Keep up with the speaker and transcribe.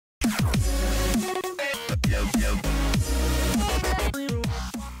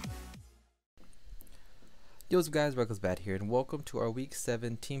Yo, what's up guys, RecklessBat here, and welcome to our Week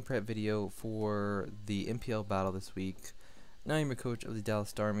 7 team prep video for the MPL battle this week. Now I'm your coach of the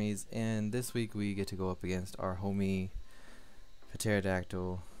Dallas Starmies, and this week we get to go up against our homie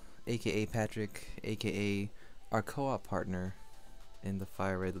Pateradactle, aka Patrick, aka our co-op partner in the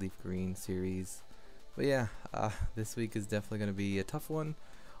Fire Red Leaf Green series. But yeah, this week is definitely going to be a tough one.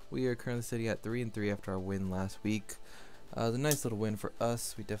 We are currently sitting at 3-3 after our win last week. It was a nice little win for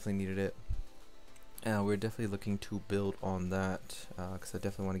us, we definitely needed it. We're definitely looking to build on that because I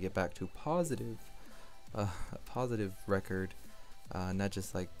definitely want to get back to a positive record, not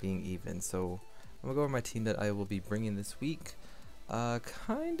just like being even. So I'm gonna go over my team that I will be bringing this week.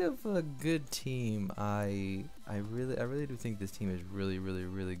 Kind of a good team. I really do think this team is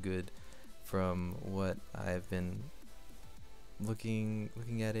really good from what I've been looking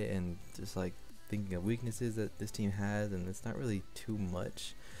at it and just like thinking of weaknesses that this team has, and it's not really too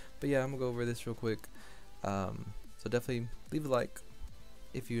much. But yeah, I'm gonna go over this real quick. So definitely leave a like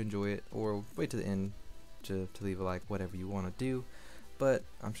if you enjoy it, or wait to the end to leave a like, whatever you want to do. But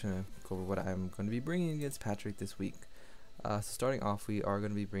I'm just gonna go over what I'm going to be bringing against Patrick this week. So starting off, we are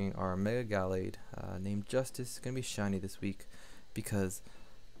going to be bringing our Mega Gallade named Justice. Going to be shiny this week because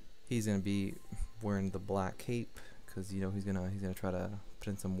he's going to be wearing the black cape, because you know he's gonna try to put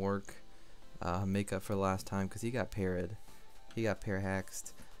in some work, make up for last time because he got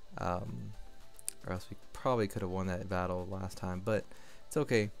parahaxed. Or else we probably could have won that battle last time, but it's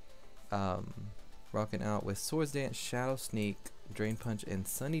okay. Rocking out with Swords Dance, Shadow Sneak, Drain Punch, and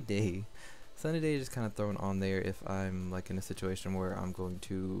Sunny Day. Sunny Day is just kind of thrown on there if I'm like in a situation where I'm going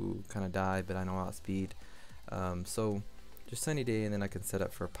to kind of die, but I know outspeed. So just Sunny Day, and then I can set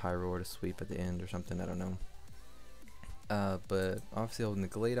up for Pyro to sweep at the end or something. I don't know. But obviously holding the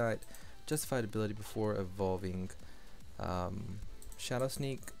Gladite, Justified ability before evolving. Shadow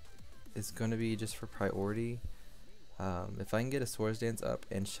Sneak is going to be just for priority. If I can get a Swords Dance up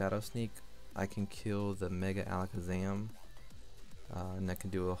and Shadow Sneak, I can kill the Mega Alakazam, and that can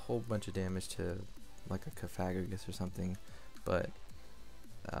do a whole bunch of damage to like a Cofagrigus or something. But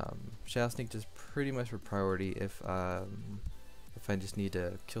Shadow Sneak just pretty much for priority if I just need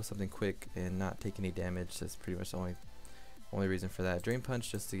to kill something quick and not take any damage. That's pretty much the only reason for that. Drain Punch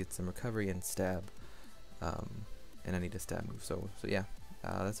just to get some recovery, and Stab, and I need a stab move. So yeah.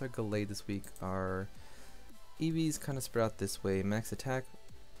 That's our Gallade this week. Our EVs kind of spread out this way. Max attack,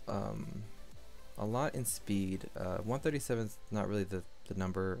 a lot in speed. 137 is not really the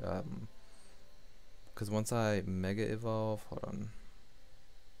number, because once I Mega Evolve, hold on.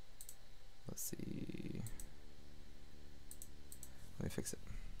 Let's see. Let me fix it.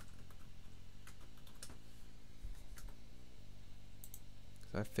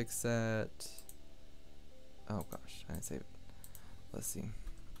 So I fix that. Oh gosh, I didn't save it. Let's see.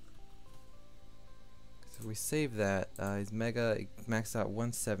 So if we save that, his Mega maxed out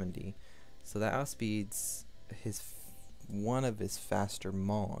 170, so that outspeeds one of his faster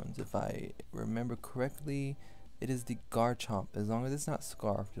Mons. If I remember correctly, it is the Garchomp. As long as it's not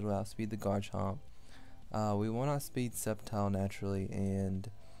Scarfed, it'll outspeed the Garchomp. We won't outspeed Sceptile naturally, and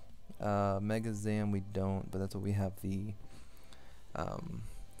Mega Zam we don't, but that's what we have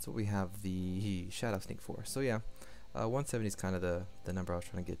the Shadow Sneak for. So yeah. 170 is kind of the number I was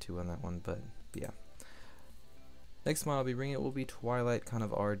trying to get to on that one, but yeah. Next one I'll be bringing will be Twilight, kind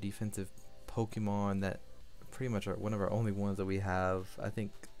of our defensive Pokemon that pretty much are one of our only ones that we have. I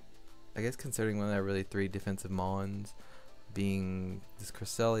guess considering one of our really 3 defensive Mons, being this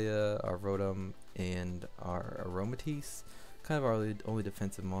Cresselia, our Rotom, and our Aromatisse, kind of our only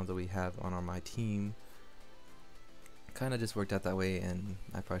defensive Mons that we have on my team. Kind of just worked out that way, and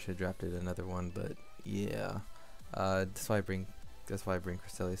I probably should have drafted another one, but yeah. That's why I bring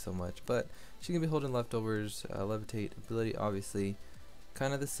Cresselia so much. But she can be holding leftovers, Levitate ability, obviously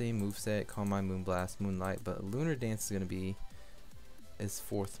kind of the same moveset, Calm Mind, Moonblast, Moonlight, but Lunar Dance is gonna be his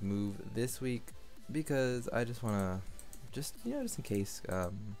 4th move this week, because I just wanna just in case, if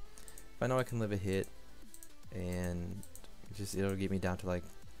I know I can live a hit and it'll get me down to like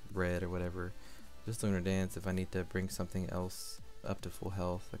red or whatever, just Lunar Dance. If I need to bring something else up to full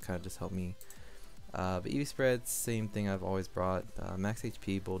health, that kind of just help me. But EV spreads, same thing I've always brought. Max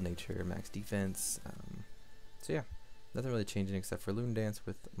HP, Bold Nature, Max Defense. So yeah, nothing really changing except for Lunar Dance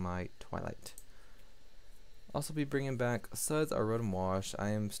with my Twilight. Also be bringing back Suds, our Rotom Wash. I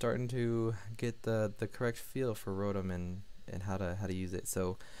am starting to get the correct feel for Rotom and how to use it.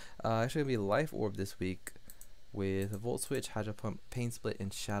 So actually gonna be Life Orb this week with a Volt Switch, Hydro Pump, Pain Split,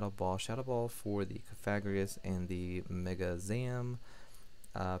 and Shadow Ball. Shadow Ball for the Cofagrigus and the Mega Zam.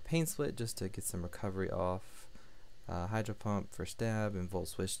 Pain Split just to get some recovery off. Hydro Pump for stab, and Volt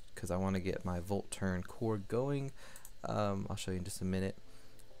Switch because I want to get my Volt Turn core going. I'll show you in just a minute.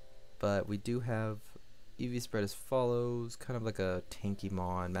 But we do have EV spread as follows, kind of like a tanky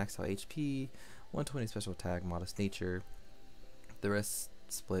mon, max out HP, 120 special attack, modest nature. The rest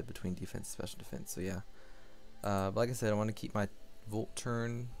split between defense and special defense. So yeah, but like I said, I want to keep my Volt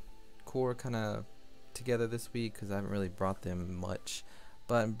Turn core kind of together this week because I haven't really brought them much.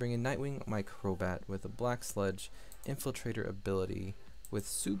 But I'm bringing Nightwing, my Crobat, with a Black Sludge, Infiltrator ability, with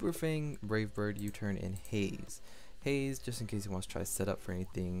Super Fang, Brave Bird, U-Turn, and Haze. Haze, just in case he wants to try to set up for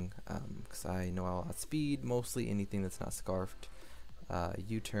anything, because I know I'll outspeed mostly anything that's not scarfed.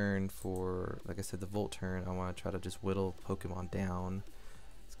 U-Turn for, like I said, the Volt Turn. I want to try to just whittle Pokemon down.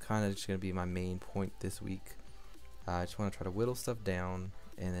 It's kind of just going to be my main point this week. I just want to try to whittle stuff down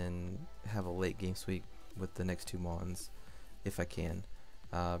and then have a late game sweep with the next two Mons if I can.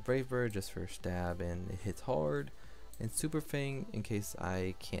 Brave Bird just for stab and it hits hard, and Super Fang in case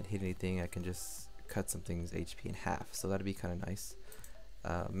I can't hit anything, I can just cut some things HP in half, so that'd be kind of nice.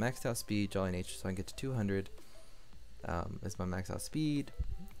 Maxed out speed, Jolly Nature, so I can get to 200 is my max out speed.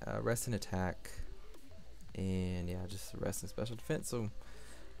 Rest and attack, and yeah, just rest and special defense. So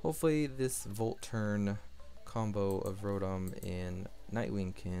hopefully this Volt Turn combo of Rotom and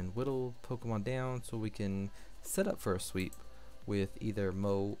Nightwing can whittle Pokemon down so we can set up for a sweep with either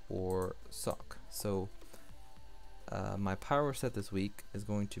Mo or Sock. So my power set this week is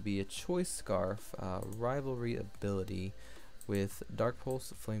going to be a Choice Scarf, Rivalry ability with Dark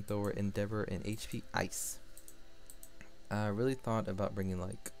Pulse, Flamethrower, Endeavor, and HP Ice. I really thought about bringing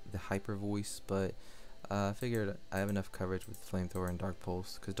like the Hyper Voice, but I figured I have enough coverage with Flamethrower and Dark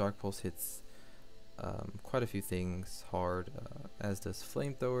Pulse because Dark Pulse hits quite a few things hard, as does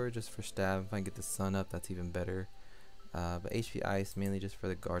Flamethrower just for stab. If I can get the sun up, that's even better. But HP Ice mainly just for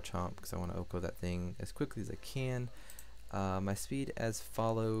the Garchomp because I want to Oko that thing as quickly as I can. My speed as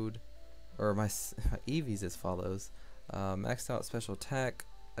followed, or my EVs as follows. Maxed out special attack,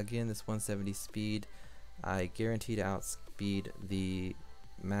 again this 170 speed. I guarantee to outspeed the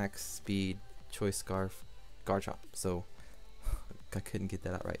max speed Choice Scarf Garchomp. So I couldn't get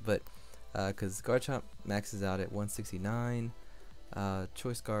that out right, but because Garchomp maxes out at 169,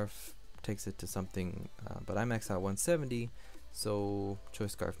 Choice Scarf takes it to something, but I max out 170, so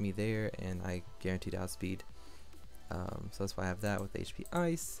Choice Scarf me there, and I guaranteed outspeed. So that's why I have that with HP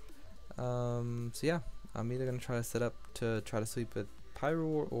Ice. So yeah, I'm either gonna try to set up to try to sweep with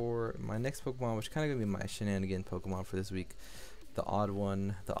Pyro or my next Pokemon, which kind of gonna be my shenanigan Pokemon for this week, the odd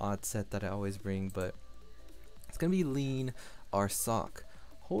one, the odd set that I always bring, but it's gonna be Lean, our Sock,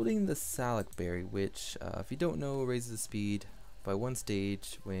 holding the Salac Berry, which if you don't know, raises the speed by one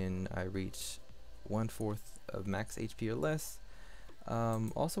stage when I reach 1/4 of max HP or less.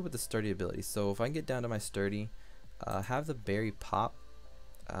 Also with the Sturdy ability, so if I can get down to my Sturdy, have the berry pop.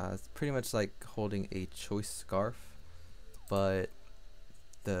 It's pretty much like holding a Choice Scarf, but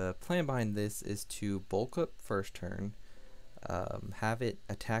the plan behind this is to bulk up first turn, have it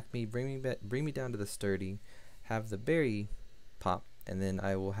attack me, bring me down to the Sturdy, have the berry pop, and then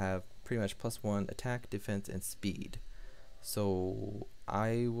I will have pretty much +1 attack, defense, and speed. So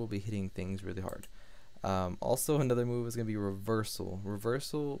I will be hitting things really hard. Also another move is going to be Reversal.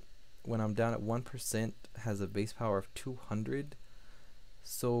 Reversal, when I'm down at 1%, has a base power of 200.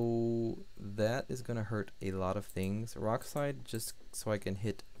 So that is going to hurt a lot of things. Rock Slide, just so I can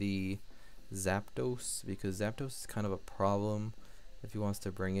hit the Zapdos, because Zapdos is kind of a problem if he wants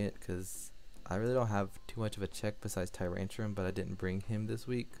to bring it, because I really don't have too much of a check besides Tyrantrum, but I didn't bring him this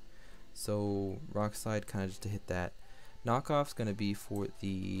week. So Rock Slide kind of just to hit that. Knockoff's going to be for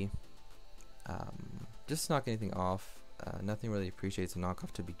the just knock anything off. Nothing really appreciates a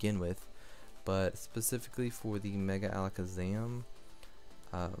knockoff to begin with, but specifically for the Mega Alakazam,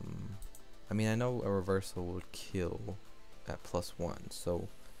 I mean, I know a Reversal would kill at +1, so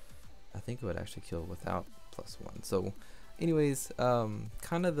I think it would actually kill without +1. So anyways,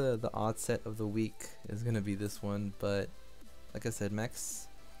 kind of the odd set of the week is going to be this one, but like I said, max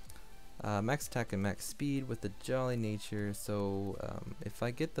attack and max speed with the Jolly Nature. So if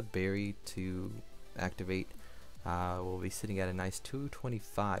I get the berry to activate, we'll be sitting at a nice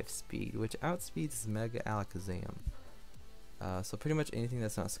 225 speed, which outspeeds Mega Alakazam. So pretty much anything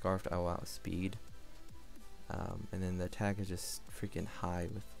that's not scarfed, I will outspeed. And then the attack is just freaking high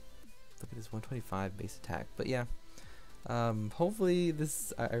with, look at this 125 base attack. But yeah, hopefully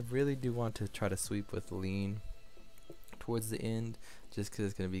this, I really do want to try to sweep with Lean towards the end, just because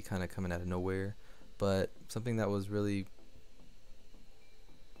it's going to be kind of coming out of nowhere. But something that was really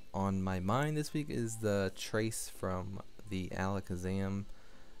on my mind this week is the trace from the Alakazam,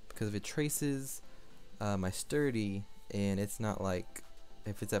 because if it traces, my sturdy, and it's not like,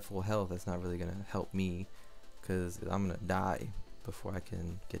 if it's at full health, that's not really gonna help me, because I'm gonna die before I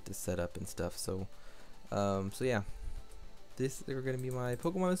can get this set up and stuff. So so yeah, this are gonna be my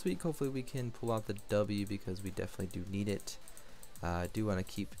Pokemon this week. Hopefully we can pull out the W, because we definitely do need it. I do want to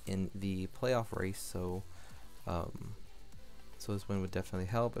keep in the playoff race, so so this win would definitely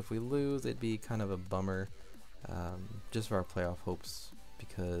help. If we lose, it'd be kind of a bummer, just for our playoff hopes,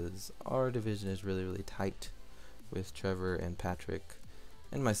 because our division is really tight with Trevor and Patrick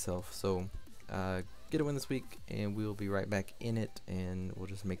and myself. So get a win this week, and we'll be right back in it, and we'll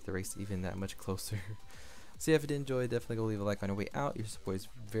just make the race even that much closer. So yeah, if you did enjoy, definitely go leave a like on your way out. Your support is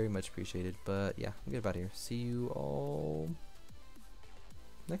very much appreciated. But yeah, I'll get about here. See you all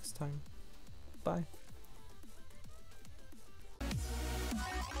next time. Bye.